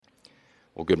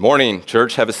Well, good morning,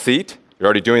 church. Have a seat. You're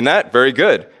already doing that? Very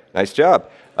good. Nice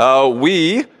job.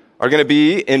 We are going to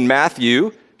be in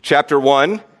Matthew chapter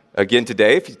 1 again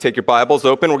today. If you take your Bibles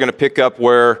open, we're going to pick up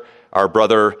where our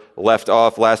brother left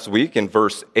off last week in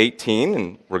verse 18,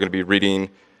 and we're going to be reading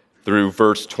through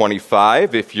verse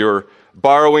 25. If you're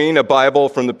borrowing a Bible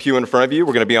from the pew in front of you,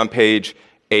 we're going to be on page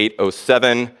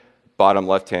 807, bottom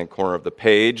left-hand corner of the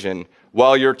page. And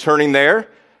while you're turning there,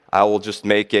 I will just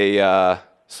make a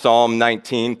Psalm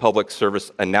 19 public service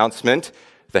announcement.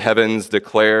 The heavens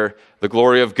declare the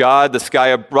glory of God. The sky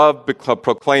above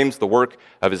proclaims the work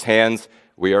of his hands.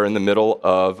 We are in the middle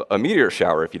of a meteor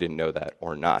shower, if you didn't know that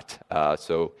or not.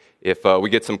 So if we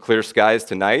get some clear skies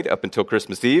tonight up until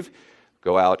Christmas Eve,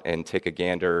 go out and take a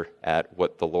gander at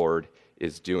what the Lord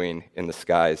is doing in the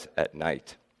skies at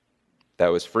night. That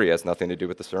was free. It has nothing to do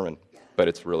with the sermon, but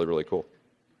it's really, really cool.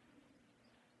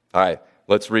 All right,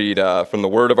 let's read from the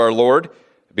word of our Lord.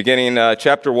 Beginning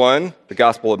chapter 1, the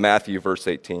Gospel of Matthew, verse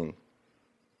 18.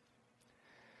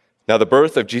 Now the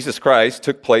birth of Jesus Christ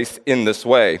took place in this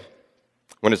way.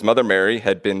 When his mother Mary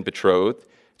had been betrothed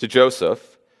to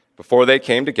Joseph, before they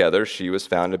came together, she was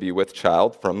found to be with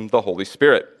child from the Holy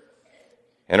Spirit.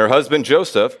 And her husband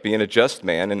Joseph, being a just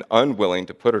man and unwilling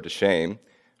to put her to shame,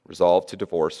 resolved to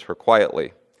divorce her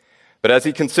quietly. But as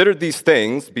he considered these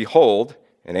things, behold,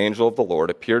 an angel of the Lord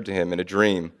appeared to him in a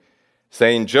dream,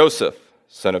 saying, Joseph,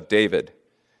 son of David,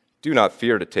 do not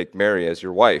fear to take Mary as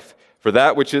your wife, for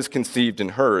that which is conceived in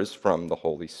her is from the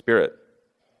Holy Spirit.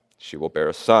 She will bear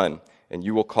a son, and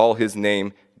you will call his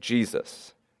name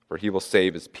Jesus, for he will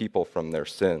save his people from their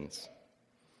sins.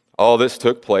 All this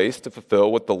took place to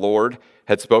fulfill what the Lord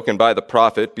had spoken by the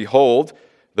prophet. Behold,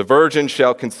 the virgin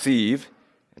shall conceive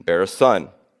and bear a son.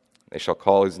 They shall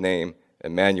call his name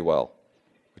Emmanuel,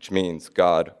 which means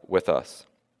God with us.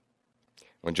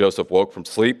 When Joseph woke from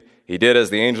sleep, he did as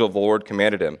the angel of the Lord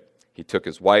commanded him. He took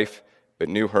his wife, but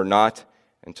knew her not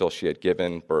until she had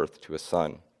given birth to a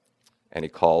son. And he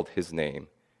called his name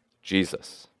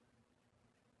Jesus.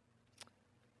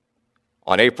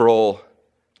 On April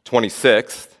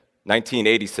 26th,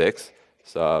 1986,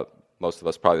 so most of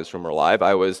us probably in this room are alive,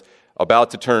 I was about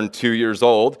to turn 2 years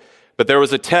old, but there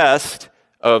was a test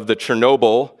of the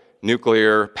Chernobyl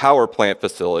nuclear power plant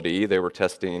facility. They were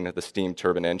testing the steam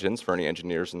turbine engines for any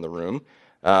engineers in the room.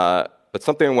 But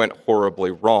something went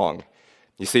horribly wrong.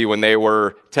 You see, when they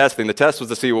were testing, the test was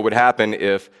to see what would happen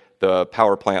if the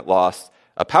power plant lost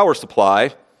a power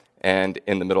supply, and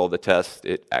in the middle of the test,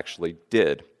 it actually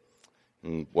did.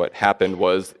 And what happened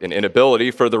was an inability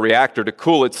for the reactor to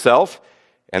cool itself,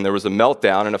 and there was a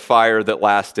meltdown and a fire that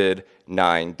lasted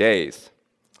 9 days.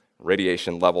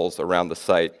 Radiation levels around the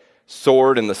site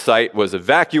soared, and the site was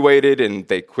evacuated, and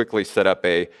they quickly set up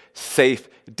a safe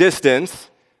distance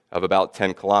of about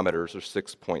 10 kilometers or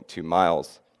 6.2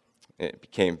 miles. It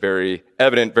became very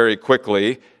evident very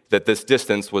quickly that this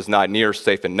distance was not near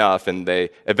safe enough, and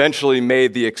they eventually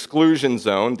made the exclusion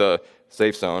zone, the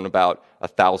safe zone, about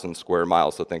 1,000 square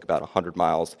miles. So think about 100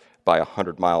 miles by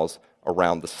 100 miles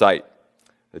around the site.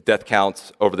 The death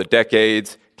counts over the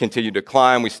decades continue to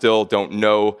climb. We still don't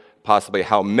know possibly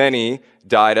how many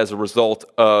died as a result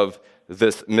of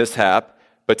this mishap.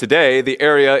 But today, the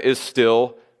area is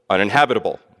still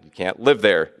uninhabitable. You can't live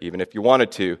there, even if you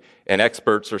wanted to. And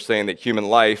experts are saying that human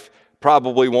life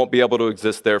probably won't be able to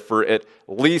exist there for at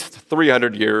least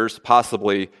 300 years,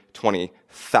 possibly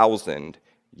 20,000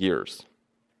 years.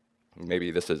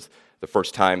 Maybe this is the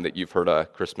first time that you've heard a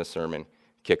Christmas sermon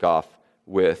kick off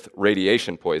with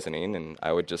radiation poisoning, and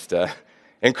I would just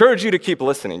encourage you to keep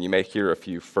listening. You may hear a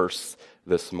few firsts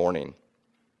this morning.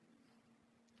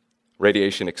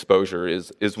 Radiation exposure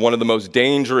is one of the most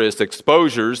dangerous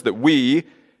exposures that we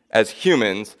as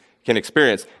humans can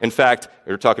experience. In fact,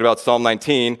 we were talking about Psalm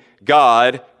 19.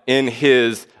 God, in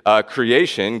his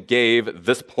creation, gave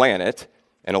this planet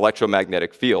an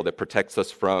electromagnetic field that protects us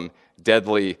from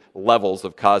deadly levels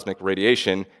of cosmic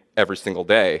radiation every single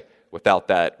day. Without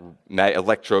that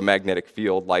electromagnetic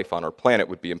field, life on our planet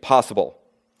would be impossible.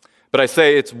 But I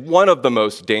say it's one of the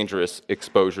most dangerous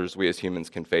exposures we as humans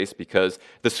can face because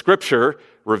the scripture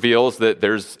reveals that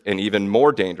there's an even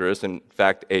more dangerous, in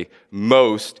fact, a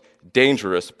most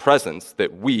dangerous presence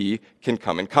that we can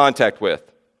come in contact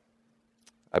with.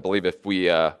 I believe if we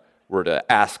were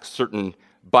to ask certain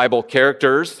Bible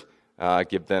characters,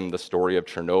 give them the story of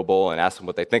Chernobyl and ask them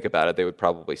what they think about it, they would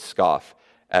probably scoff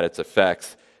at its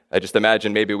effects. I just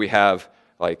imagine maybe we have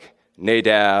like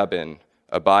Nadab and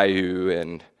Abihu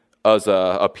and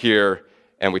Uzzah up here,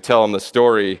 and we tell them the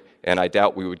story, and I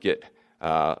doubt we would get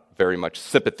very much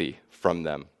sympathy from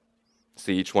them.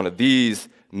 See, each one of these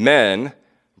men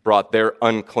brought their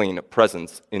unclean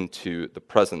presence into the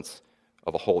presence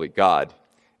of a holy God.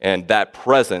 And that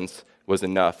presence was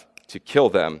enough to kill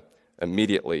them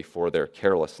immediately for their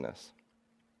carelessness.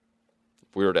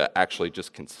 If we were to actually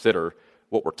just consider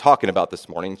what we're talking about this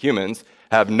morning, humans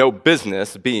have no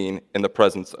business being in the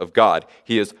presence of God.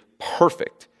 He is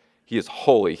perfect. He is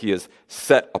holy. He is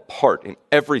set apart in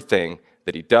everything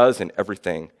that he does and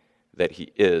everything that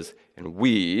he is. And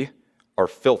we are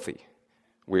filthy.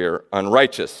 We are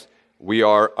unrighteous. We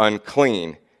are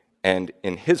unclean. And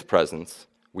in his presence,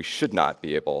 we should not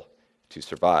be able to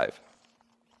survive.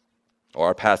 Well,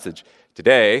 our passage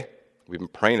today, we've been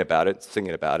praying about it,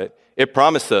 singing about it. It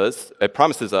promises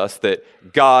us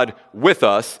that God with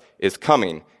us is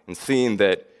coming. And seeing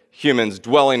that humans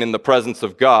dwelling in the presence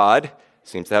of God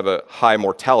seems to have a high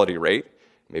mortality rate,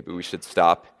 maybe we should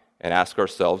stop and ask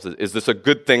ourselves, is this a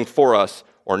good thing for us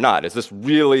or not? Is this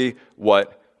really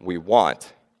what we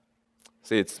want?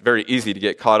 See, it's very easy to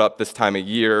get caught up this time of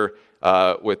year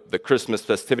with the Christmas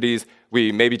festivities.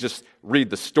 We maybe just read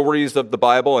the stories of the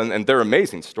Bible, and they're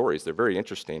amazing stories. They're very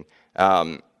interesting.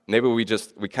 Maybe we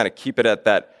kind of keep it at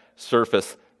that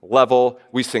surface level.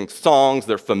 We sing songs,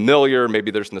 they're familiar.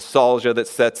 Maybe there's nostalgia that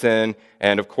sets in.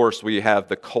 And of course, we have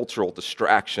the cultural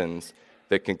distractions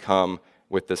that can come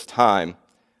with this time.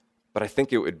 But I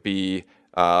think it would be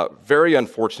very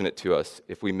unfortunate to us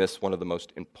if we miss one of the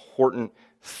most important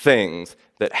things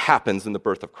that happens in the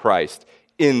birth of Christ,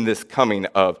 in this coming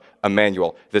of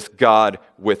Emmanuel, this God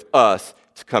with us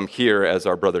to come here, as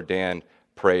our brother Dan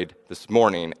prayed this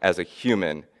morning, as a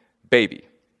human baby.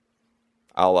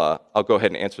 I'll go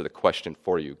ahead and answer the question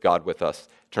for you. God with us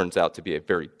turns out to be a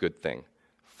very good thing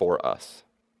for us.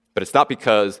 But it's not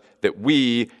because that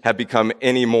we have become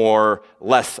any more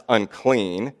less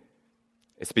unclean.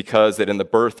 It's because that in the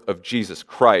birth of Jesus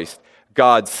Christ,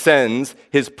 God sends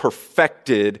his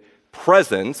perfected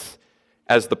presence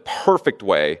as the perfect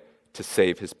way to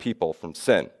save his people from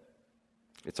sin.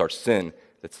 It's our sin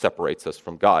that separates us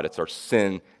from God. It's our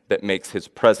sin that makes his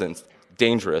presence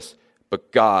dangerous,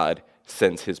 but God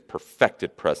sends his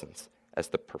perfected presence as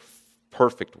the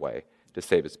perfect way to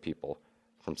save his people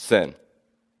from sin.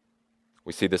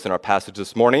 We see this in our passage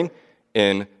this morning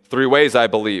in three ways, I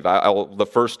believe. The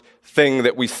first thing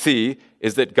that we see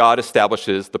is that God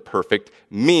establishes the perfect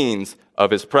means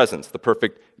of his presence, the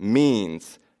perfect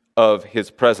means of his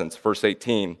presence. Verse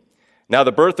 18, now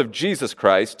the birth of Jesus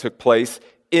Christ took place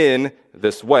in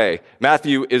this way.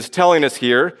 Matthew is telling us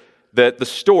here that the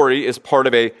story is part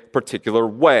of a particular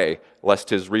way, lest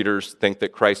his readers think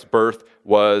that Christ's birth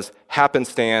was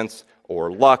happenstance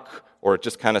or luck, or it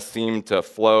just kind of seemed to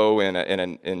flow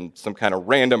in some kind of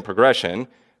random progression.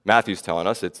 Matthew's telling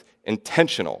us it's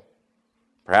intentional.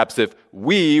 Perhaps if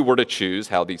we were to choose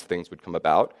how these things would come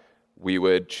about, we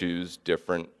would choose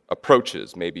different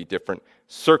approaches, maybe different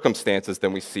circumstances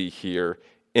than we see here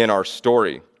in our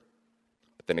story.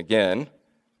 But then again,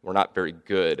 we're not very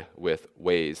good with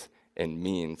ways and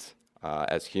means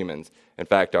as humans. In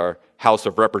fact, our House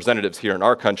of Representatives here in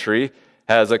our country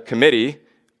has a committee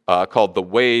called the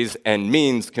Ways and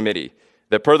Means Committee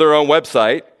that, per their own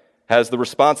website, has the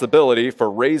responsibility for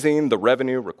raising the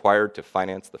revenue required to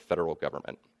finance the federal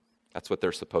government. That's what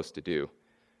they're supposed to do.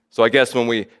 So I guess when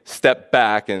we step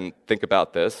back and think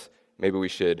about this, maybe we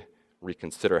should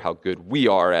reconsider how good we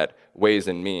are at ways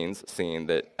and means, seeing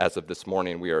that as of this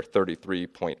morning, we are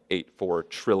 $33.84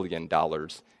 trillion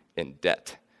in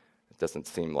debt. It doesn't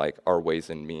seem like our ways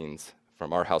and means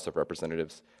from our House of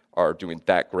Representatives are doing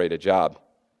that great a job.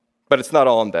 But it's not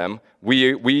all on them.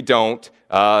 We don't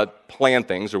plan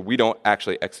things, or we don't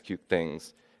actually execute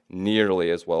things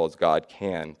nearly as well as God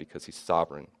can, because he's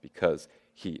sovereign, because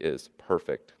he is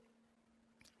perfect.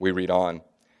 We read on.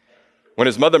 When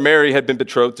his mother Mary had been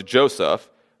betrothed to Joseph,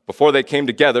 before they came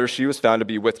together, she was found to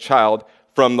be with child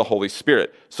from the Holy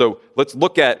Spirit. So let's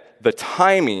look at the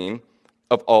timing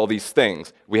of all these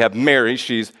things. We have Mary,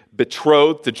 she's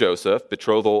betrothed to Joseph.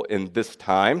 Betrothal in this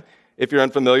time, if you're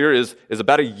unfamiliar, is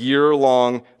about a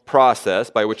year-long process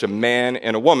by which a man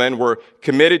and a woman were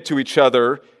committed to each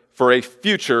other for a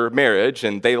future marriage,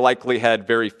 and they likely had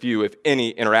very few, if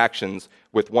any, interactions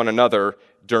with one another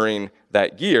during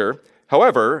that year.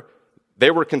 However, they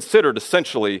were considered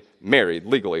essentially married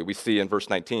legally. We see in verse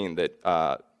 19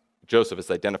 that Joseph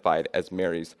is identified as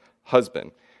Mary's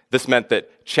husband. This meant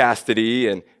that chastity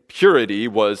and purity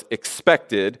was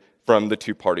expected from the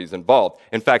two parties involved.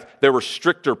 In fact, there were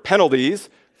stricter penalties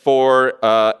for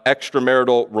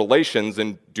extramarital relations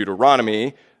in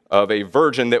Deuteronomy of a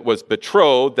virgin that was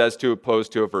betrothed as to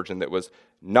opposed to a virgin that was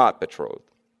not betrothed.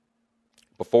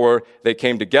 Before they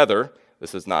came together,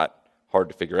 this is not hard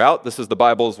to figure out. This is the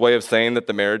Bible's way of saying that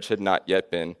the marriage had not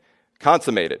yet been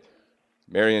consummated.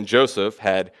 Mary and Joseph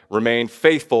had remained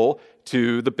faithful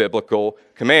to the biblical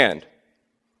command.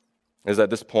 As at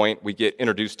this point, we get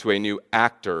introduced to a new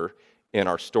actor in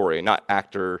our story. Not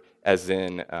actor as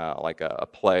in like a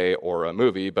play or a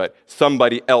movie, but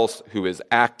somebody else who is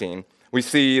acting. We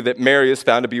see that Mary is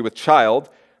found to be with child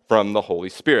from the Holy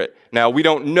Spirit. Now, we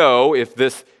don't know if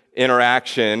this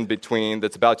interaction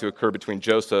that's about to occur between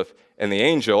Joseph and the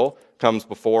angel comes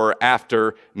before or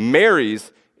after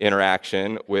Mary's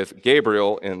interaction with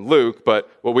Gabriel in Luke, but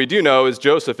what we do know is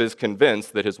Joseph is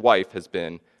convinced that his wife has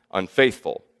been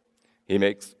unfaithful. He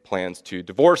makes plans to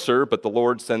divorce her, but the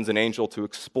Lord sends an angel to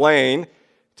explain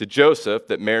to Joseph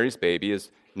that Mary's baby is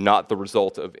not the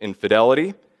result of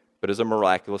infidelity, but is a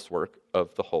miraculous work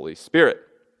of the Holy Spirit.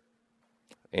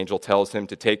 The angel tells him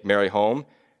to take Mary home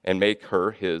and make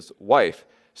her his wife.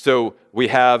 So we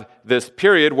have this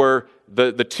period where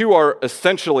the two are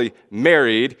essentially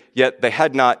married, yet they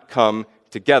had not come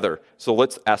together. So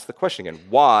let's ask the question again.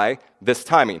 Why this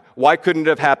timing? Why couldn't it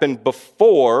have happened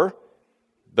before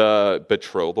the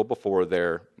betrothal, before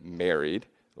they're married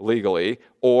legally?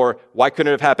 Or why couldn't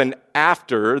it have happened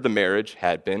after the marriage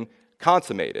had been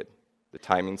consummated? The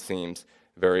timing seems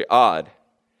very odd.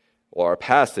 Well, our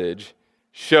passage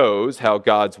shows how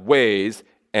God's ways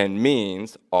and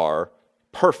means are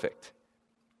perfect.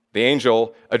 The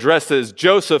angel addresses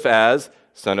Joseph as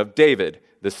son of David.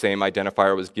 The same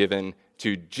identifier was given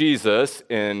to Jesus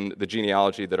in the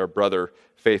genealogy that our brother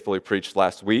faithfully preached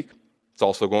last week. It's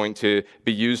also going to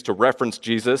be used to reference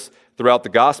Jesus throughout the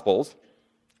Gospels.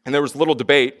 And there was little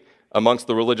debate amongst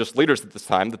the religious leaders at this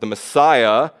time that the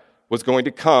Messiah was going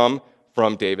to come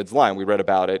from David's line. We read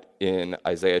about it in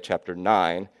Isaiah chapter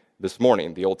 9 this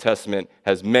morning. The Old Testament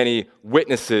has many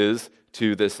witnesses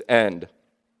to this end.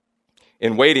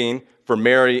 In waiting for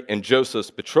Mary and Joseph's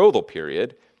betrothal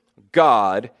period,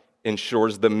 God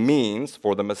ensures the means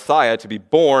for the Messiah to be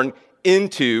born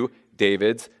into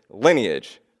David's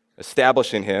lineage,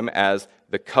 establishing him as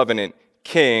the covenant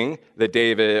king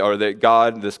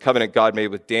this covenant God made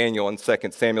with Daniel in 2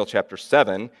 Samuel chapter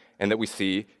 7, and that we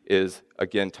see is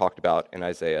again talked about in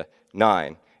Isaiah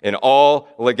 9. In all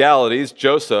legalities,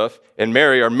 Joseph and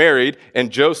Mary are married,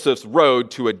 and Joseph's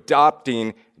road to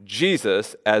adopting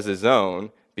Jesus as his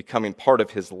own, becoming part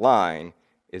of his line,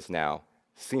 is now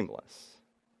seamless.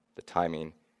 The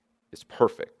timing is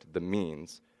perfect. The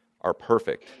means are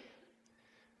perfect.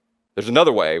 There's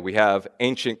another way. We have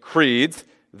ancient creeds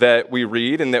that we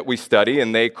read and that we study,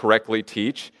 and they correctly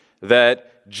teach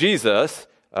that Jesus,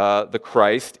 the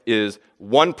Christ, is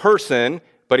one person,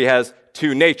 but he has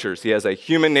two natures. He has a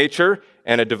human nature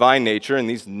and a divine nature, and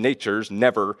these natures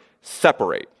never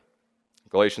separate.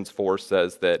 Galatians 4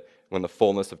 says that when the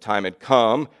fullness of time had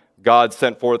come, God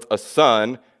sent forth a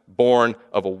son born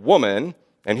of a woman,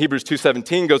 and Hebrews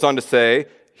 2:17 goes on to say,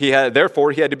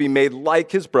 therefore he had to be made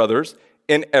like his brothers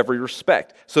in every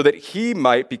respect, so that he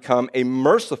might become a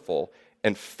merciful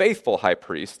and faithful high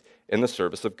priest in the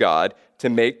service of God to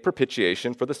make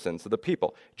propitiation for the sins of the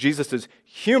people. Jesus'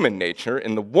 human nature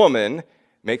in the woman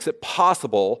makes it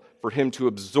possible for him to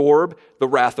absorb the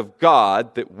wrath of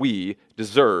God that we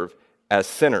deserve as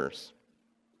sinners.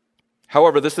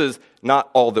 However, this is not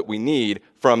all that we need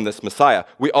from this Messiah.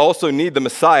 We also need the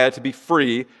Messiah to be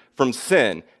free from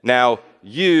sin. Now,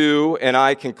 you and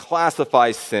I can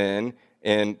classify sin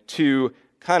in two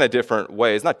kind of different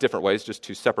ways. Not different ways, just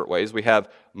two separate ways. We have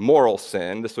moral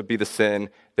sin. This would be the sin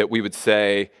that we would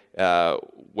say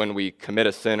when we commit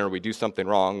a sin or we do something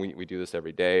wrong. We do this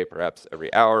every day, perhaps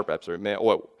every hour, perhaps every minute.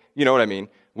 Well, you know what I mean?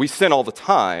 We sin all the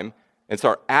time. It's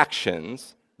our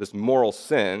actions, this moral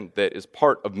sin, that is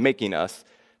part of making us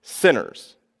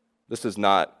sinners. This is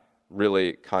not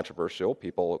really controversial.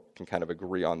 People can kind of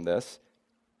agree on this.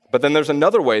 But then there's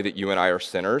another way that you and I are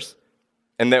sinners,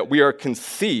 and that we are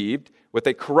conceived with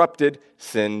a corrupted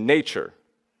sin nature.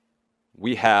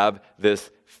 We have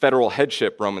this federal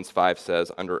headship, Romans 5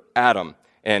 says, under Adam.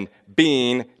 And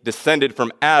being descended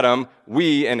from Adam,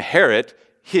 we inherit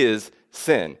his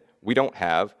sin. We don't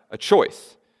have a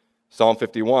choice. Psalm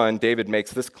 51, David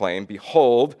makes this claim,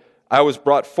 "Behold, I was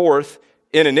brought forth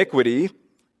in iniquity,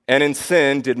 and in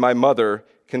sin did my mother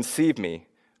conceive me."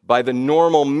 By the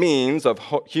normal means of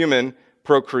human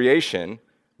procreation,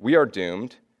 we are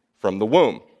doomed from the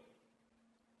womb.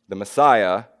 The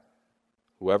Messiah,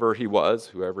 whoever he was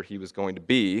going to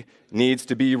be, needs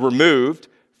to be removed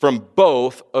from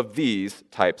both of these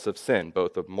types of sin,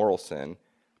 both of moral sin,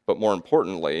 but more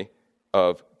importantly,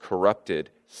 of corrupted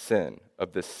sin,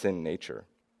 of this sin nature.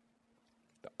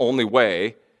 The only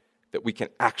way that we can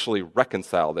actually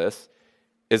reconcile this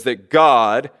is that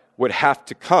God would have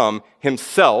to come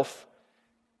himself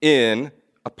in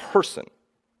a person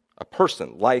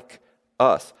like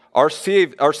us. Our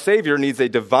Savior needs a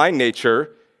divine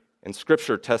nature, and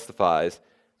Scripture testifies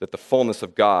that the fullness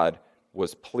of God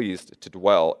was pleased to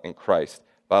dwell in Christ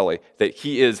bodily, that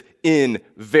he is in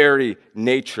very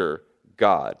nature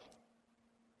God.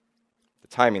 The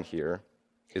timing here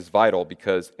is vital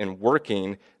because in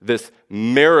working this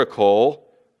miracle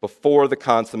before the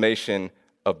consummation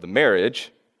of the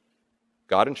marriage,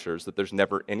 God ensures that there's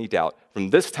never any doubt from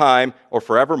this time or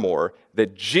forevermore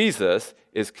that Jesus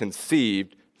is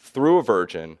conceived through a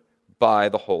virgin by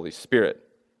the Holy Spirit.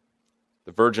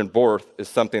 The virgin birth is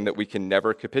something that we can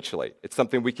never capitulate. It's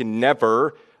something we can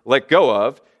never let go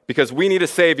of because we need a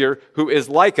Savior who is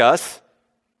like us,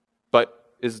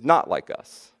 but is not like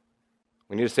us.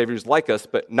 We need a Savior who's like us,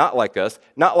 but not like us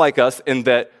in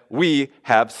that we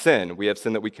have sin. We have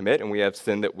sin that we commit, and we have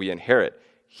sin that we inherit.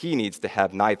 He needs to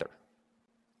have neither.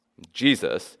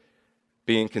 Jesus,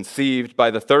 being conceived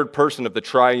by the third person of the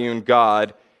triune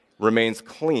God, remains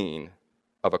clean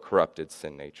of a corrupted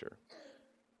sin nature.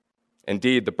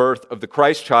 Indeed, the birth of the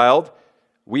Christ child,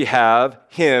 we have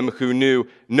him who knew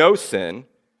no sin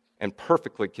and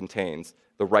perfectly contains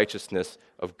the righteousness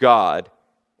of God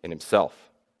in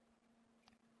himself.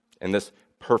 In this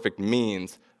perfect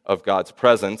means of God's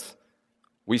presence,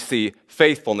 we see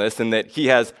faithfulness in that he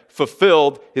has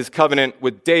fulfilled his covenant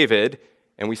with David,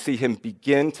 and we see him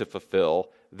begin to fulfill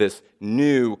this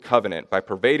new covenant by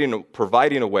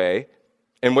providing a way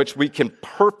in which we can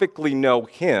perfectly know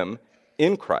him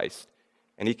in Christ,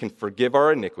 and he can forgive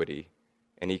our iniquity,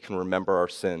 and he can remember our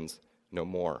sins no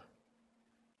more.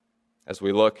 As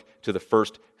we look to the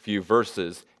first few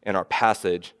verses in our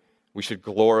passage, we should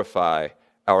glorify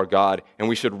our God, and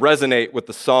we should resonate with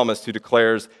the psalmist who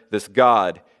declares this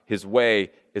God, his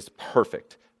way is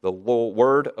perfect. The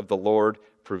word of the Lord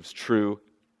proves true.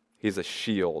 He's a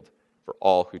shield for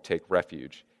all who take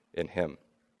refuge in him.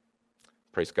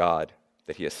 Praise God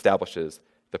that he establishes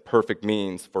the perfect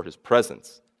means for his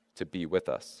presence to be with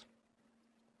us.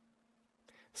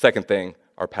 Second thing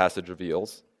our passage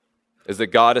reveals is that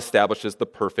God establishes the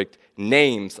perfect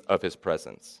names of his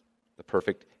presence. The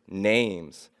perfect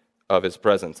names of his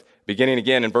presence. Beginning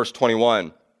again in verse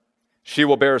 21, she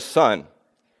will bear a son,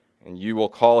 and you will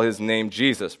call his name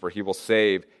Jesus, for he will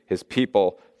save his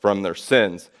people from their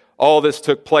sins. All this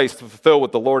took place to fulfill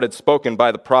what the Lord had spoken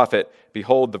by the prophet.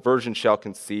 Behold, the virgin shall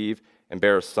conceive and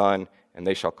bear a son, and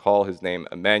they shall call his name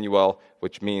Emmanuel,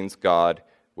 which means God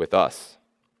with us.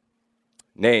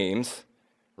 Names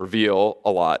reveal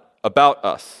a lot about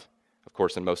us. Of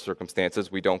course, in most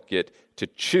circumstances, we don't get to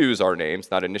choose our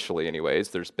names, not initially anyways.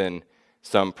 There's been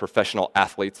some professional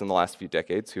athletes in the last few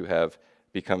decades who have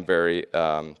become very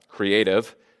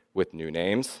creative with new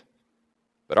names.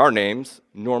 But our names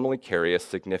normally carry a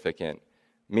significant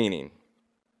meaning.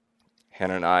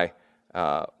 Hannah and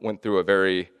I went through a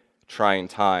very trying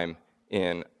time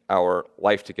in our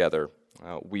life together.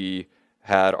 We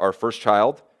had our first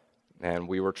child, and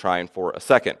we were trying for a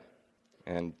second.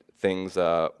 And things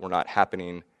were not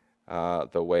happening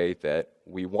the way that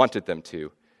we wanted them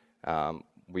to.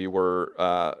 We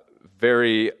were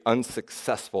very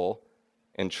unsuccessful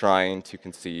in trying to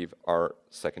conceive our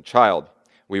second child.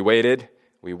 We waited,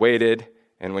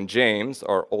 and when James,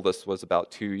 our oldest, was about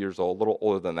 2 years old, a little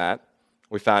older than that,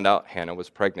 we found out Hannah was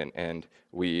pregnant, and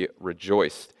we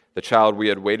rejoiced. The child we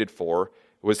had waited for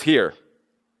was here.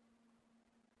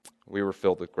 We were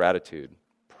filled with gratitude,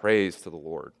 praise to the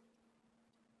Lord.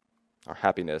 Our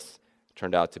happiness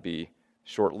turned out to be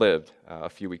short-lived. A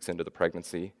few weeks into the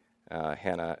pregnancy,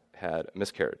 Hannah had a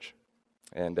miscarriage.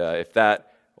 And if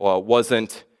that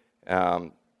wasn't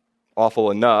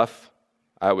awful enough,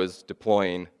 I was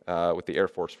deploying with the Air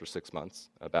Force for 6 months,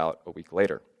 about a week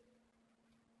later.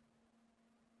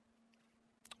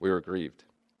 We were grieved.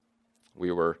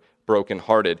 We were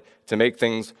brokenhearted. To make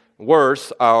things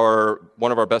worse,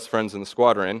 one of our best friends in the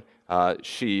squadron,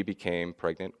 she became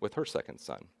pregnant with her second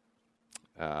son.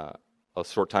 A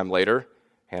short time later,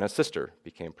 Hannah's sister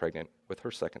became pregnant with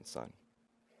her second son.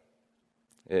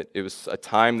 It was a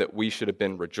time that we should have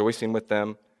been rejoicing with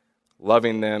them,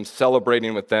 loving them,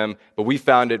 celebrating with them, but we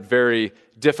found it very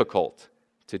difficult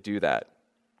to do that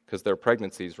because their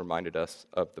pregnancies reminded us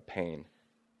of the pain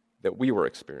that we were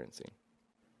experiencing.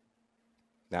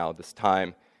 Now, this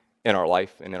time in our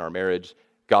life and in our marriage,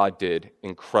 God did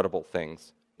incredible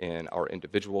things in our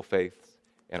individual faiths,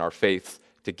 in our faiths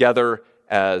together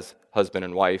as husband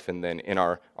and wife, and then in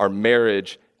our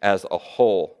marriage as a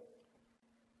whole.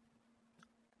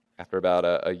 After about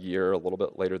a year, a little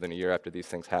bit later than a year after these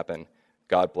things happened,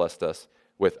 God blessed us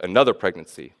with another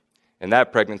pregnancy. And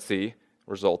that pregnancy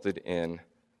resulted in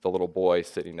the little boy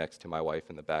sitting next to my wife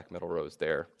in the back middle rows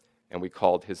there. And we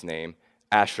called his name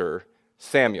Asher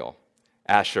Samuel.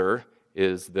 Asher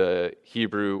is the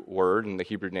Hebrew word and the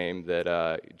Hebrew name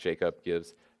that Jacob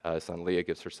gives his son, Leah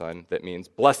gives her son, that means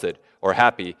blessed or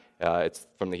happy. It's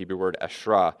from the Hebrew word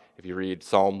Ashrah. If you read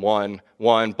Psalm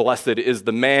 1:1, blessed is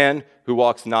the man who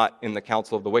walks not in the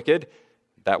counsel of the wicked.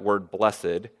 That word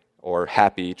blessed or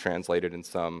happy translated in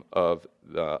some of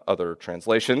the other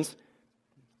translations.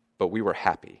 But we were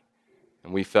happy,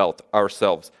 and we felt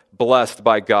ourselves blessed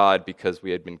by God because we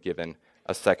had been given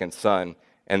a second son.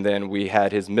 And then we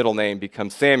had his middle name become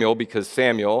Samuel because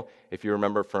Samuel, if you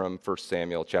remember from 1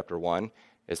 Samuel chapter 1,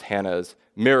 is Hannah's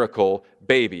miracle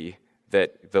baby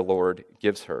that the Lord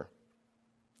gives her.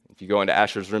 If you go into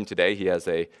Asher's room today, he has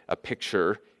a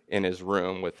picture in his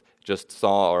room with just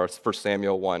 1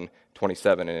 Samuel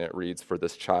 1:27, and it reads, "For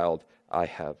this child I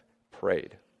have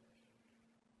prayed."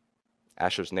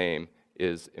 Asher's name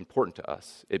is important to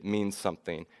us. It means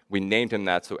something. We named him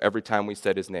that so every time we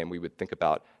said his name, we would think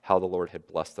about how the Lord had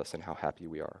blessed us and how happy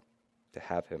we are to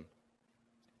have him.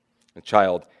 The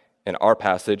child in our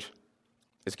passage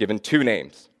is given two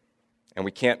names, and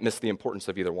we can't miss the importance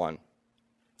of either one.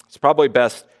 It's probably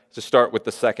best to start with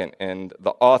the second, and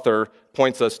the author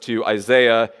points us to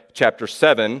Isaiah chapter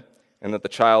 7, and that the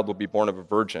child will be born of a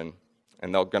virgin,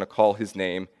 and they're going to call his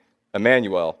name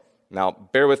Emmanuel. Now,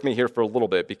 bear with me here for a little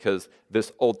bit because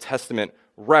this Old Testament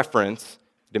reference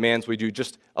demands we do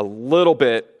just a little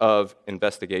bit of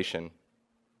investigation.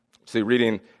 See,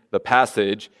 reading the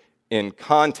passage in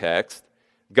context,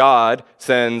 God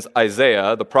sends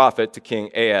Isaiah, the prophet, to King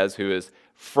Ahaz, who is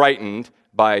frightened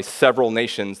by several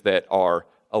nations that are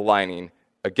aligning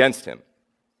against him.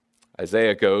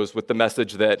 Isaiah goes with the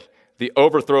message that the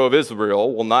overthrow of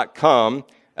Israel will not come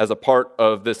as a part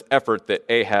of this effort that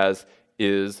Ahaz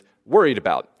is worried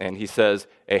about. And he says,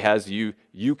 Ahaz,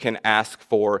 you can ask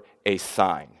for a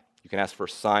sign. You can ask for a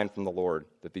sign from the Lord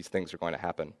that these things are going to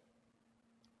happen.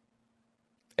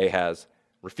 Ahaz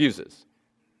refuses.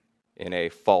 In a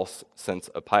false sense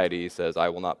of piety, he says, I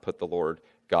will not put the Lord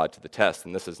God to the test.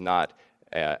 And this is not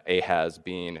Ahaz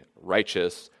being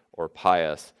righteous or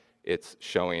pious. It's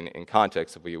showing in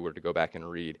context, if we were to go back and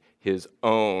read, his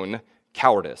own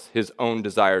cowardice, his own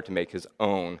desire to make his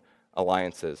own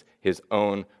alliances, his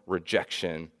own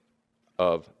rejection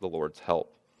of the Lord's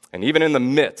help. And even in the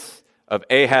midst of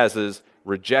Ahaz's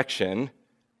rejection,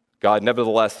 God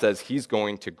nevertheless says he's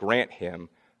going to grant him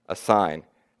a sign.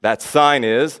 That sign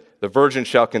is, the virgin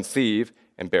shall conceive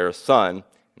and bear a son,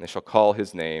 and they shall call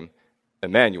his name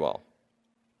Emmanuel.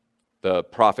 The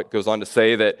prophet goes on to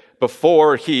say that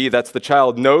before he, that's the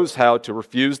child, knows how to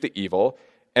refuse the evil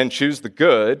and choose the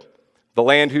good, the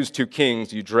land whose two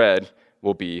kings you dread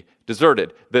will be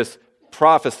deserted. This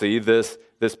prophecy, this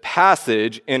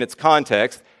passage in its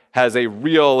context has a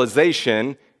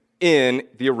realization in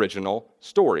the original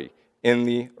story, in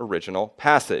the original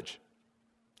passage.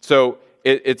 So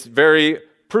it's very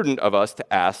prudent of us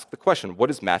to ask the question, what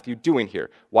is Matthew doing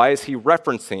here? Why is he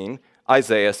referencing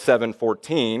Isaiah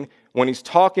 7:14 when he's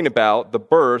talking about the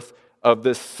birth of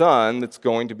this son that's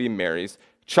going to be Mary's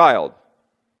child?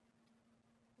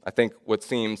 I think what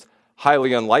seems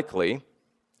highly unlikely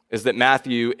is that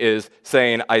Matthew is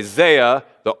saying Isaiah,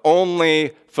 the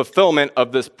only fulfillment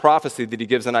of this prophecy that he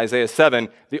gives in Isaiah 7,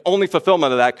 the only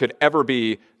fulfillment of that could ever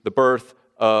be the birth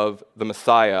of the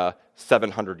Messiah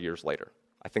 700 years later.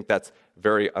 I think that's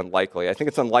very unlikely. I think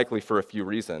it's unlikely for a few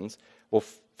reasons. Well,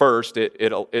 first,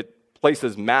 it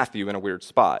places Matthew in a weird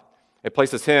spot. It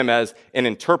places him as an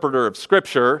interpreter of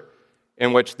Scripture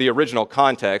in which the original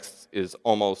context is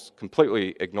almost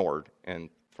completely ignored and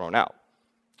thrown out.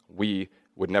 We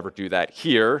would never do that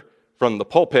here from the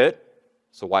pulpit,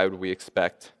 so why would we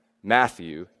expect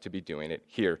Matthew to be doing it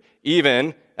here?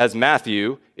 Even as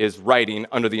Matthew is writing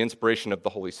under the inspiration of the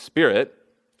Holy Spirit,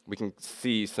 we can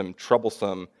see some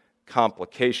troublesome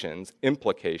complications,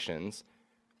 implications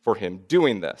for him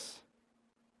doing this.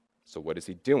 So what is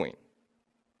he doing?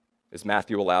 Is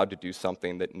Matthew allowed to do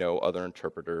something that no other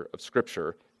interpreter of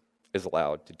Scripture is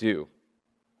allowed to do?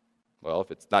 Well,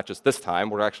 if it's not just this time,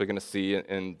 we're actually going to see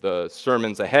in the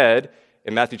sermons ahead,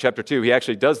 in Matthew chapter 2, he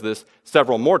actually does this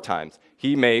several more times.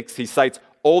 He cites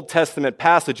Old Testament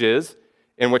passages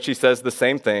in which he says the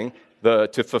same thing,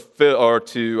 let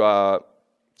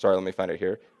me find it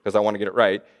here, because I want to get it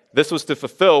right. This was to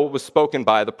fulfill what was spoken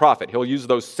by the prophet. He'll use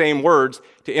those same words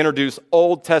to introduce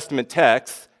Old Testament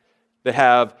texts that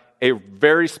have a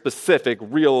very specific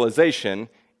realization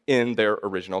in their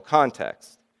original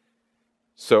context.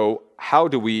 So how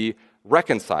do we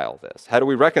reconcile this? How do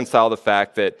we reconcile the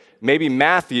fact that maybe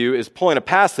Matthew is pulling a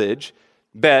passage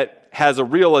that has a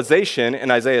realization in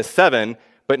Isaiah 7,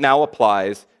 but now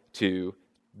applies to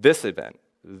this event,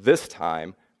 this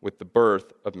time with the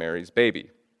birth of Mary's baby.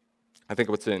 I think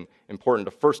what's important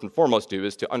to first and foremost do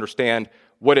is to understand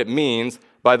what it means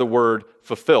by the word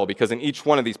fulfill, because in each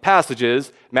one of these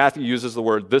passages, Matthew uses the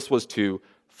word, this was to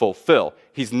fulfill.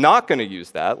 He's not going to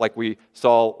use that, like we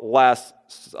saw last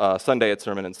Sunday at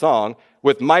Sermon and Song,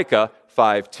 with Micah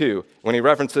 5:2. When he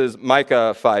references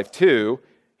Micah 5:2,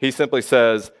 he simply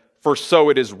says, for so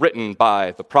it is written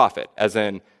by the prophet, as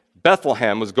in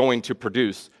Bethlehem was going to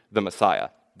produce the Messiah.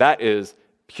 That is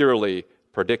purely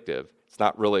predictive. It's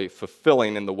not really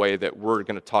fulfilling in the way that we're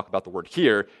going to talk about the word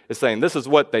here. It's saying this is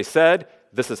what they said,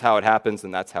 this is how it happens,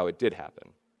 and that's how it did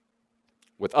happen.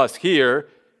 With us here,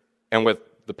 and with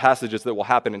the passages that will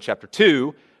happen in chapter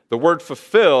 2, the word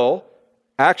fulfill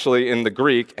actually in the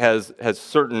Greek has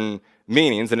certain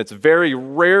meanings, and it's very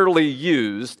rarely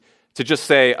used to just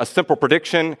say a simple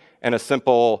prediction and a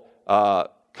simple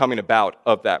coming about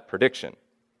of that prediction.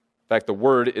 In fact, the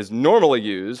word is normally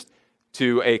used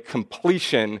to a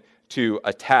completion to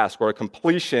a task or a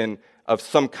completion of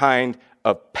some kind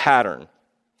of pattern.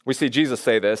 We see Jesus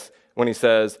say this when he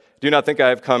says, do not think I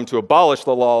have come to abolish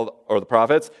the law or the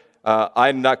prophets.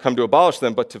 I did not come to abolish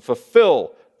them, but to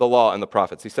fulfill the law and the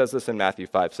prophets. He says this in Matthew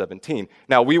 5:17.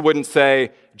 Now, we wouldn't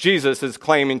say Jesus is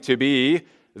claiming to be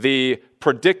the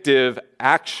predictive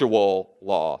actual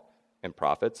law and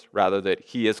prophets, rather that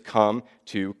he has come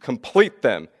to complete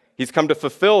them. He's come to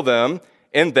fulfill them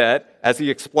in that, as he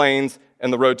explains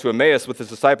in the road to Emmaus with his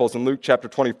disciples in Luke chapter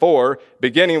 24,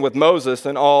 beginning with Moses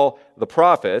and all the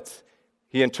prophets,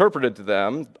 he interpreted to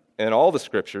them in all the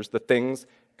scriptures the things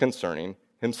concerning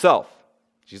himself.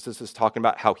 Jesus is talking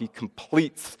about how he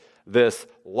completes this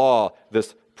law,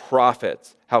 this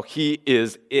prophets, how he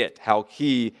is it, how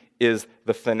he is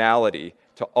the finality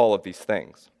to all of these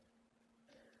things.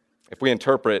 If we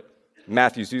interpret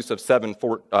Matthew's use of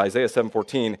Isaiah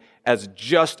 7:14 as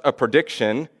just a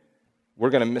prediction, we're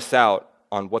going to miss out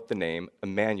on what the name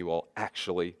Emmanuel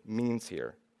actually means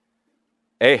here.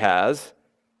 Ahaz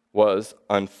was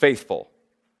unfaithful.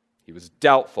 He was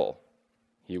doubtful.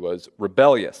 He was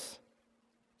rebellious.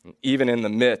 And even in the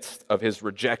midst of his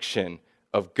rejection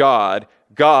of God,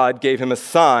 God gave him a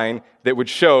sign that would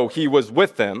show he was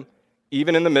with him,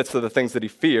 even in the midst of the things that he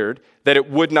feared, that it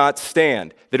would not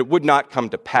stand, that it would not come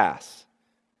to pass,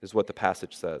 is what the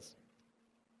passage says.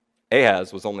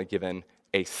 Ahaz was only given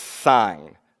a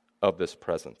sign of this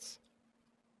presence.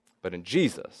 But in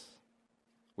Jesus,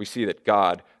 we see that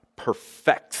God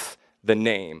perfects the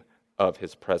name of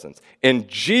his presence. In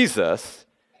Jesus,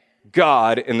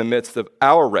 God, in the midst of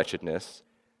our wretchedness,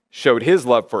 showed his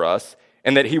love for us,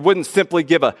 and that he wouldn't simply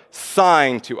give a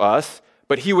sign to us,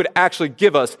 but he would actually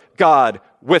give us God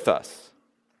with us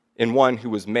in one who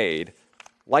was made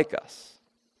like us.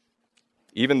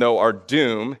 Even though our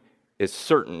doom is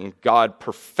certain, God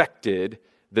perfected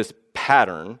this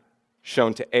pattern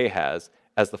shown to Ahaz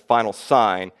as the final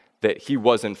sign that he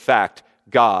was in fact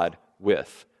God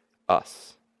with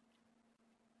us.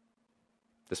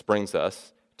 This brings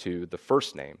us to the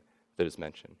first name that is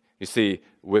mentioned. You see,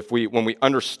 when we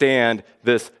understand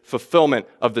this fulfillment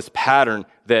of this pattern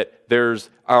that there's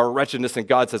our wretchedness and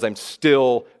God says, I'm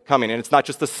still coming. And it's not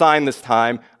just a sign this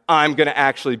time, I'm going to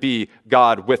actually be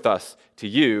God with us to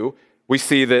you. We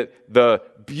see that the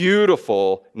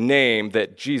beautiful name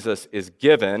that Jesus is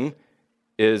given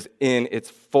is in its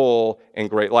full and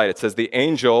great light. It says the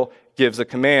angel gives a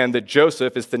command that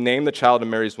Joseph is to name the child in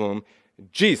Mary's womb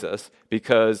Jesus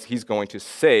because he's going to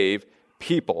save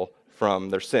people from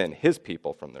their sin, his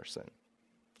people from their sin.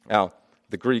 Now,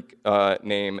 the Greek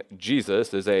name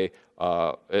Jesus is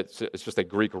it's just a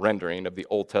Greek rendering of the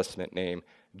Old Testament name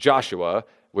Joshua,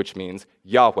 which means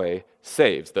Yahweh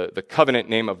saves. The covenant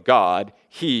name of God,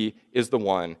 he is the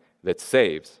one that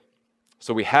saves.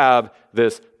 So we have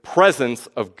this presence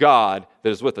of God that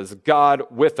is with us, God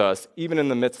with us, even in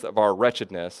the midst of our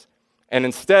wretchedness. And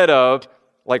instead of,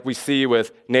 like we see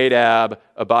with Nadab,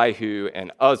 Abihu,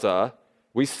 and Uzzah,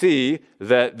 we see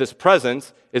that this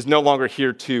presence is no longer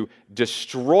here to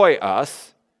destroy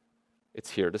us,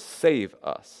 it's here to save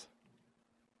us.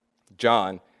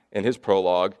 John, in his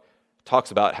prologue,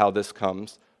 talks about how this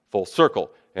comes full circle.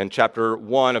 In chapter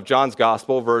 1 of John's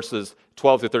Gospel, verses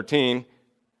 12 to 13,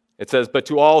 it says, "But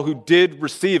to all who did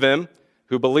receive him,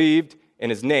 who believed in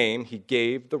his name, he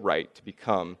gave the right to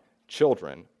become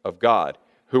children of God,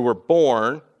 who were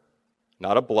born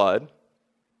not of blood,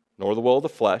 nor the will of the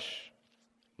flesh,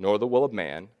 nor the will of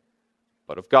man,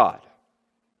 but of God."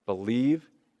 Believe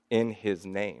in his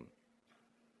name.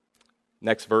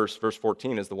 Next verse, verse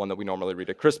 14, is the one that we normally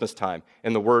read at Christmas time.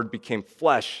 "And the Word became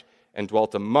flesh and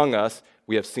dwelt among us.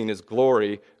 We have seen his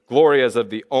glory, glory as of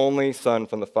the only Son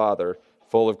from the Father,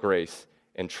 full of grace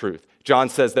and truth. John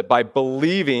says that by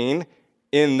believing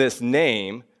in this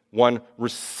name, one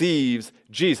receives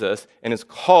Jesus and is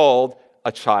called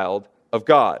a child of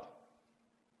God.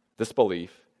 This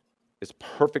belief is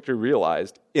perfectly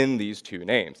realized in these two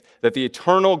names, that the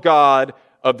eternal God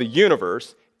of the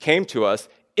universe came to us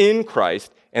in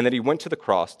Christ, and that he went to the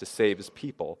cross to save his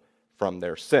people from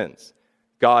their sins.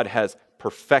 God has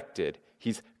perfected,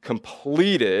 he's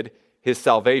completed his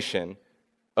salvation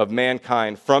of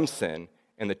mankind from sin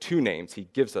in the two names he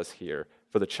gives us here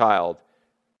for the child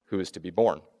who is to be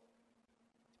born.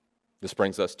 This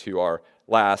brings us to our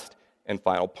last and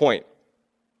final point.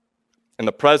 In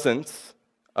the presence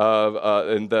of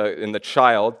in the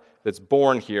child that's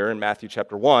born here in Matthew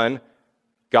chapter 1,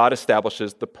 God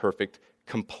establishes the perfect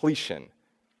completion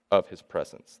of his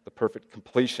presence, the perfect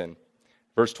completion.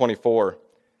 Verse 24,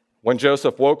 when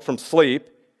Joseph woke from sleep,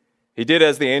 he did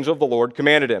as the angel of the Lord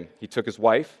commanded him. He took his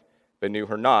wife, but knew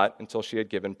her not until she had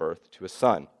given birth to a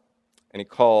son. And he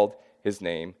called his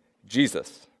name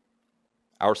Jesus.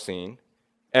 Our scene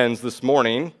ends this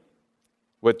morning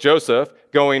with Joseph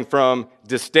going from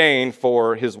disdain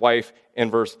for his wife in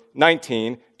verse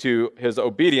 19 to his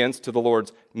obedience to the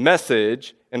Lord's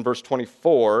message in verse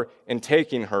 24 and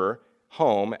taking her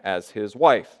home as his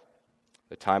wife.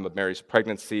 The time of Mary's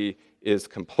pregnancy is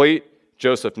complete.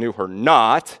 Joseph knew her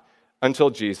not until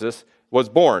Jesus was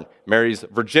born. Mary's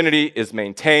virginity is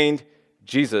maintained.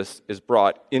 Jesus is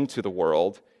brought into the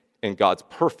world in God's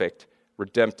perfect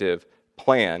redemptive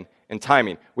plan and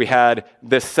timing. We had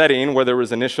this setting where there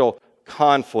was initial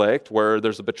conflict, where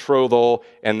there's a betrothal,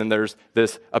 and then there's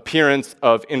this appearance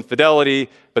of infidelity,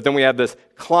 but then we have this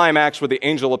climax where the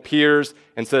angel appears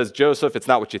and says, Joseph, it's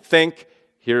not what you think.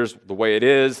 Here's the way it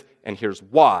is, and here's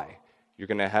why.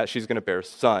 She's going to bear a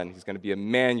son. He's going to be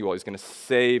Emmanuel. He's going to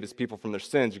save his people from their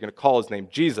sins. You're going to call his name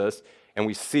Jesus, and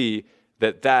we see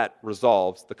that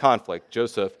resolves the conflict.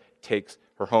 Joseph takes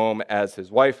her home as his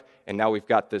wife, and now we've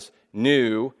got this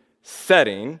new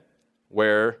setting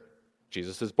where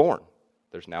Jesus is born.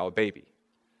 There's now a baby.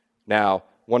 Now,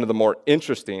 one of the more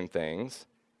interesting things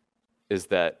is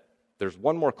that there's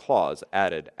one more clause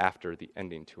added after the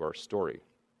ending to our story.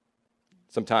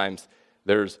 Sometimes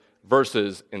there's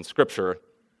verses in Scripture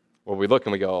where we look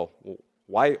and we go,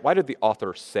 why did the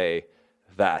author say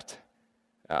that?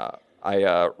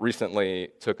 I recently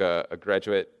took a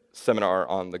graduate seminar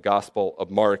on the Gospel of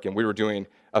Mark, and we were doing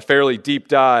a fairly deep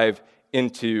dive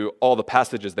into all the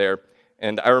passages there.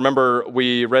 And I remember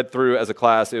we read through as a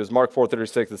class, it was Mark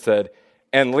 4:36 that said,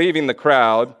 and leaving the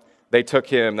crowd, they took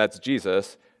him, that's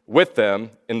Jesus, with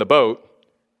them in the boat,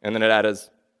 and then it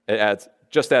adds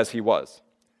just as he was.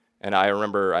 And I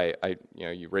remember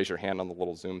you raise your hand on the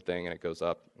little Zoom thing, and it goes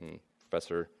up, and the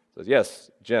professor says, yes,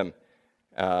 Jim.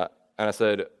 And I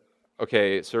said,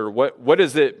 okay, sir, what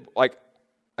is it, like,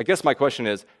 I guess my question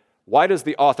is, why does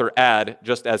the author add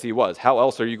just as he was? How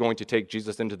else are you going to take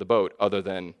Jesus into the boat other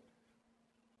than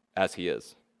as he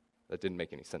is? That didn't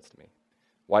make any sense to me.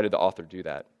 Why did the author do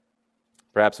that?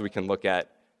 Perhaps we can look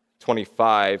at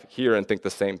 25 here and think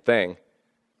the same thing.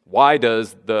 Why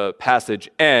does the passage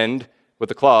end with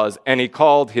the clause, and he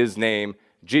called his name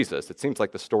Jesus? It seems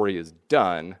like the story is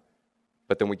done,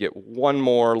 but then we get one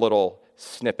more little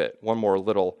snippet, one more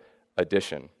little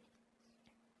addition.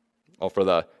 Well, for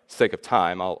the sake of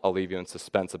time, I'll leave you in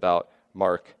suspense about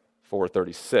Mark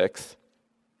 4:36,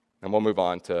 and we'll move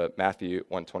on to Matthew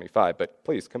 1:25. But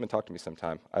please, come and talk to me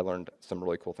sometime. I learned some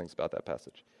really cool things about that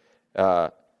passage.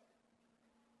 Our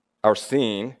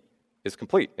scene is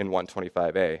complete in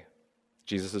 1:25a.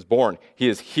 Jesus is born. He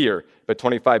is here. But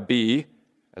 25b,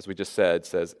 as we just said,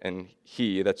 says, and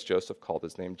he, that's Joseph, called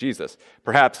his name Jesus.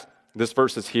 Perhaps this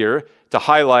verse is here to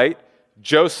highlight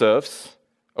Joseph's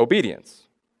obedience.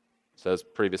 It says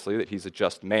previously that he's a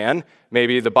just man.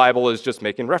 Maybe the Bible is just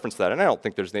making reference to that, and I don't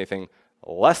think there's anything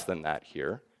less than that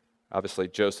here. Obviously,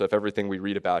 Joseph, everything we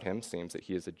read about him seems that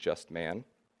he is a just man.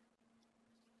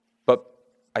 But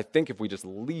I think if we just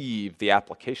leave the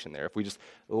application there, if we just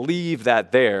leave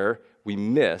that there, we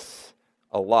miss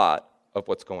a lot of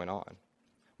what's going on.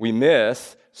 We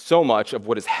miss so much of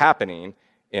what is happening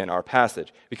in our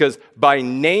passage. Because by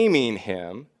naming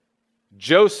him,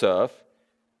 Joseph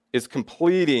is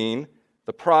completing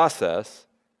the process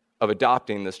of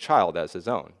adopting this child as his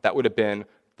own. That would have been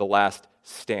the last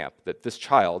stamp, that this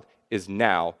child is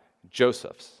now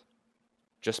Joseph's,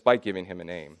 just by giving him a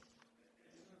name.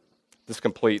 This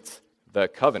completes the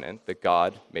covenant that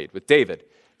God made with David,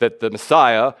 that the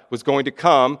Messiah was going to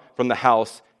come from the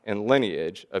house and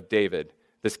lineage of David,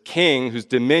 this king whose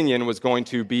dominion was going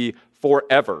to be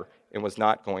forever and was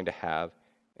not going to have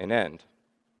an end.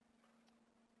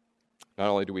 Not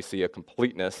only do we see a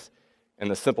completeness in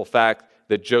the simple fact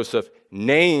that Joseph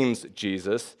names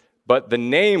Jesus, but the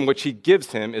name which he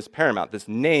gives him is paramount, this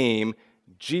name,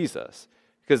 Jesus.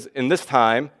 Because in this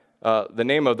time, the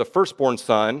name of the firstborn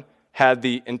son had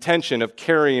the intention of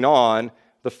carrying on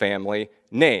the family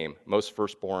name. Most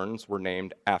firstborns were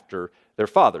named after their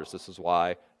fathers. This is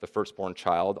why the firstborn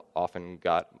child often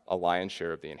got a lion's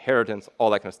share of the inheritance, all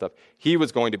that kind of stuff. He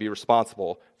was going to be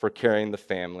responsible for carrying the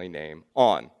family name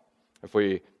on. If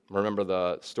we remember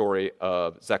the story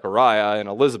of Zechariah and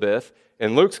Elizabeth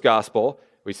in Luke's gospel,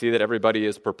 we see that everybody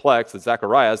is perplexed that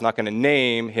Zechariah is not going to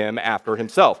name him after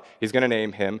himself. He's going to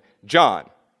name him John.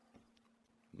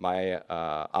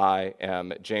 I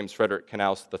am James Frederick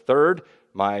Knaus III.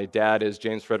 My dad is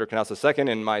James Frederick Knaus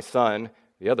II, and my son,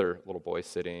 the other little boy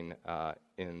sitting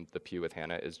in the pew with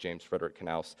Hannah, is James Frederick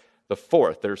Knaus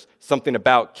IV. There's something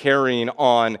about carrying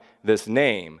on this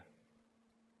name.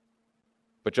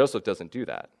 But Joseph doesn't do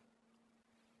that.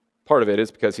 Part of it is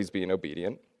because he's being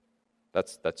obedient.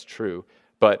 That's true.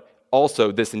 But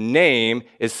also, this name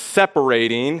is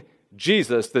separating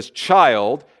Jesus, this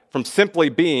child, from simply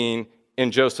being in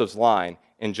Joseph's line,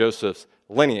 in Joseph's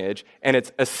lineage, and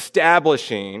it's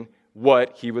establishing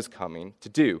what he was coming to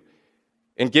do.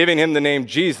 In giving him the name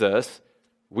Jesus,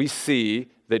 we see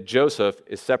that Joseph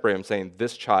is separating him, saying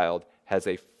this child has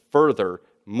a further,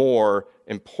 more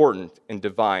important and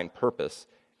divine purpose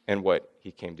in what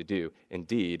he came to do.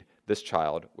 Indeed, this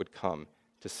child would come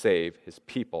to save his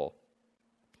people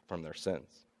from their sins.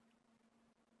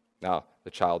 Now, the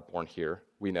child born here,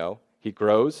 we know, he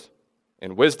grows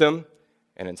in wisdom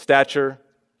and in stature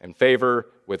and favor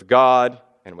with God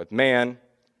and with man.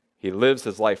 He lives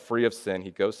his life free of sin.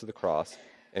 He goes to the cross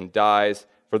and dies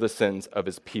for the sins of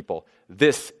his people.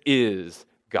 This is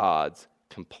God's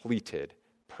completed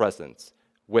presence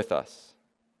with us.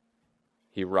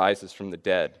 He rises from the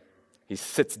dead. He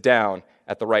sits down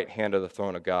at the right hand of the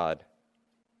throne of God.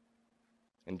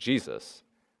 In Jesus,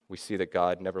 we see that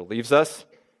God never leaves us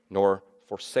nor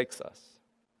forsakes us.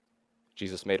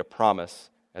 Jesus made a promise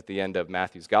at the end of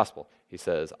Matthew's gospel. He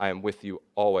says, I am with you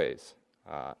always,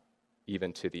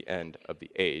 even to the end of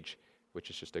the age, which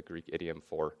is just a Greek idiom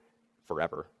for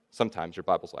forever. Sometimes your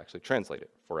Bibles will actually translate it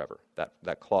forever,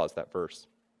 that clause, that verse.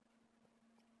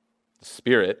 The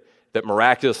Spirit that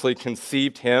miraculously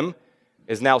conceived him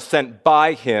is now sent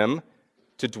by him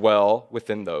to dwell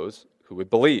within those who would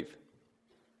believe.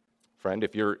 Friend,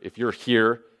 if you're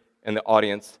here in the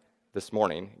audience this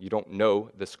morning, you don't know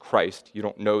this Christ, you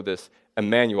don't know this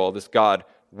Emmanuel, this God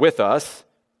with us,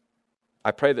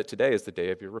 I pray that today is the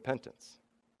day of your repentance.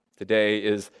 Today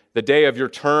is the day of your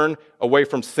turn away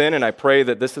from sin, and I pray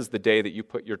that this is the day that you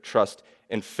put your trust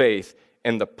and faith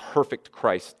in the perfect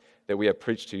Christ that we have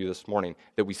preached to you this morning,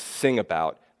 that we sing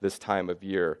about this time of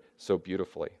year so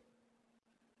beautifully.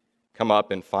 Come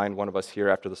up and find one of us here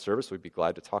after the service. We'd be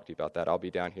glad to talk to you about that. I'll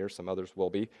be down here. Some others will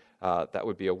be. That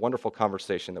would be a wonderful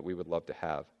conversation that we would love to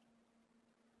have.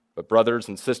 But brothers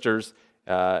and sisters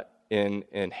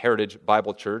in Heritage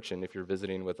Bible Church, and if you're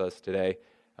visiting with us today,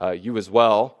 you as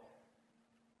well,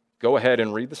 go ahead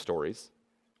and read the stories,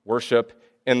 worship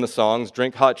in the songs,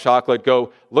 drink hot chocolate,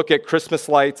 go look at Christmas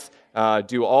lights,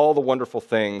 do all the wonderful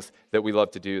things that we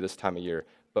love to do this time of year.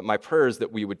 But my prayer is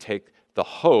that we would take the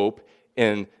hope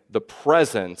in the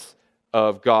presence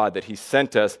of God, that he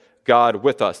sent us, God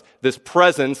with us. This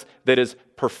presence that is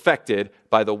perfected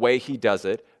by the way he does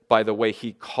it, by the way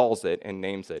he calls it and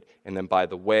names it, and then by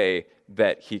the way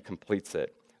that he completes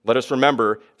it. Let us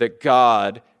remember that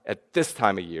God, at this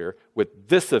time of year, with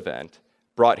this event,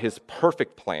 brought his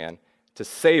perfect plan to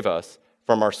save us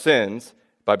from our sins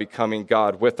by becoming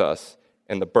God with us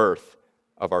in the birth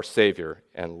of our Savior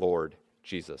and Lord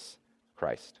Jesus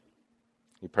Christ.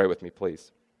 You pray with me,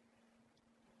 please.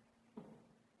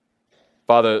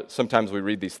 Father, sometimes we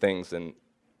read these things and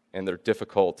they're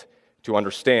difficult to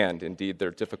understand. Indeed, they're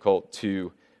difficult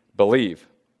to believe.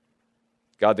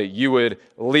 God, that you would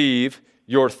leave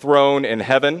your throne in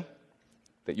heaven,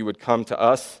 that you would come to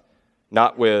us,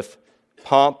 not with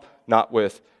pomp, not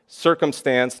with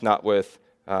circumstance, not with,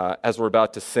 as we're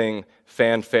about to sing,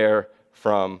 fanfare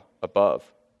from above.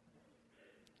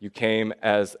 You came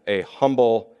as a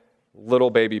humble little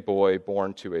baby boy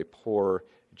born to a poor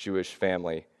Jewish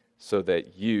family so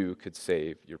that you could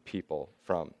save your people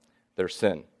from their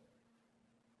sin.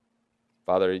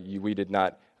 Father, we did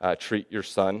not treat your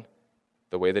son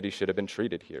the way that he should have been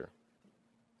treated here.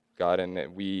 God,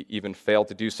 and we even fail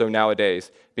to do so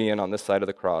nowadays, being on this side of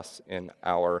the cross in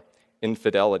our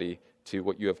infidelity to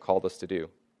what you have called us to do.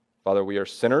 Father, we are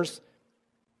sinners,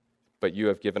 but you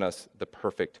have given us the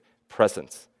perfect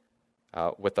presence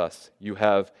with us. You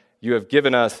have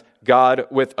given us God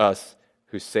with us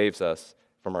who saves us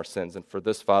from our sins. And for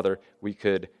this, Father, we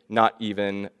could not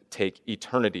even take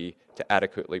eternity to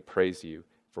adequately praise you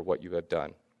for what you have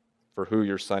done, for who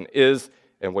your Son is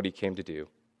and what he came to do.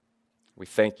 We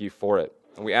thank you for it.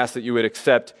 And we ask that you would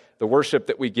accept the worship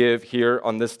that we give here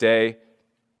on this day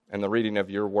and the reading of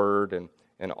your word and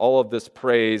all of this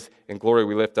praise and glory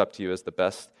we lift up to you as the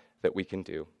best that we can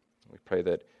do. We pray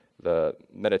that the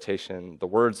meditation, the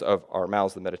words of our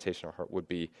mouths, the meditation of our heart would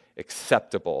be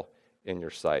acceptable in your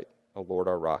sight, O Lord,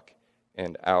 our rock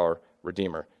and our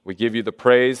Redeemer. We give you the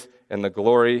praise and the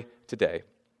glory today,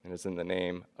 and it's in the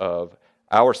name of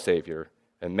our Savior,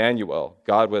 Emmanuel,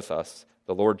 God with us,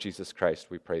 the Lord Jesus Christ,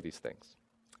 we pray these things.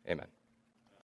 Amen.